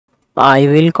I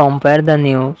will compare the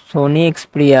new Sony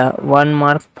Xperia 1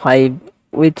 Mark 5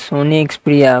 with Sony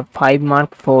Xperia 5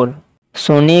 Mark 4.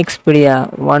 Sony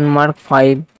Xperia 1 Mark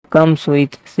 5 comes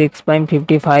with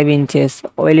 6.55 inches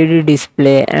OLED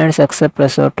display and success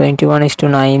ratio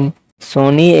 21:9.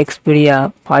 Sony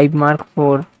Xperia 5 Mark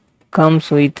 4 comes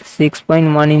with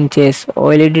 6.1 inches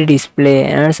OLED display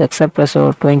and success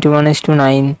ratio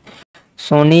 21:9.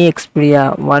 Sony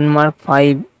Xperia 1 Mark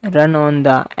 5 run on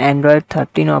the Android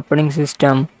 13 operating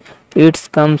system. It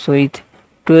comes with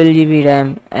 12 GB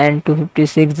RAM and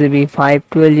 256 GB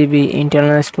 512 GB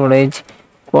internal storage.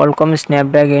 Qualcomm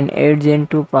Snapdragon 8 Gen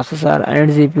 2 processor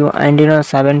and GPU Adreno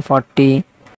 740.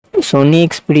 Sony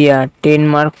Xperia 10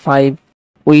 Mark 5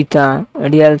 with a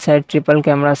real side triple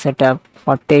camera setup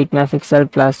 48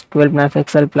 megapixel plus 12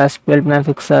 megapixel plus 12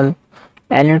 megapixel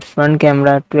and its front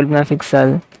camera 12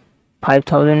 megapixel.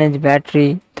 5000 mAh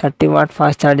battery, 30-watt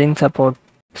fast charging support.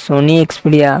 Sony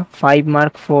Xperia 5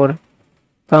 Mark 4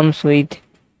 comes with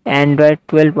Android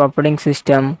 12 operating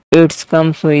system. It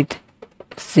comes with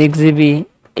 6 GB.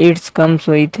 It comes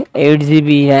with 8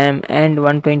 GB RAM and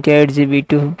 128 GB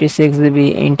 256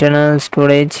 GB internal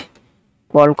storage.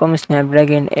 Qualcomm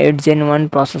Snapdragon 8 Gen 1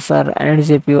 processor and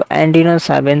GPU Adreno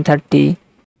 730.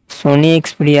 Sony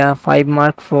Xperia 5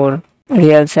 Mark 4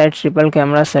 real side triple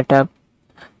camera setup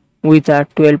with a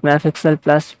 12 megapixel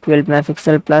plus 12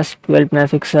 megapixel plus 12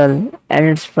 megapixel and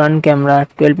its front camera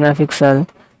 12 megapixel,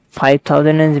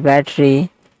 5000 mAh battery,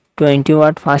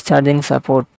 20-watt fast charging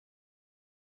support.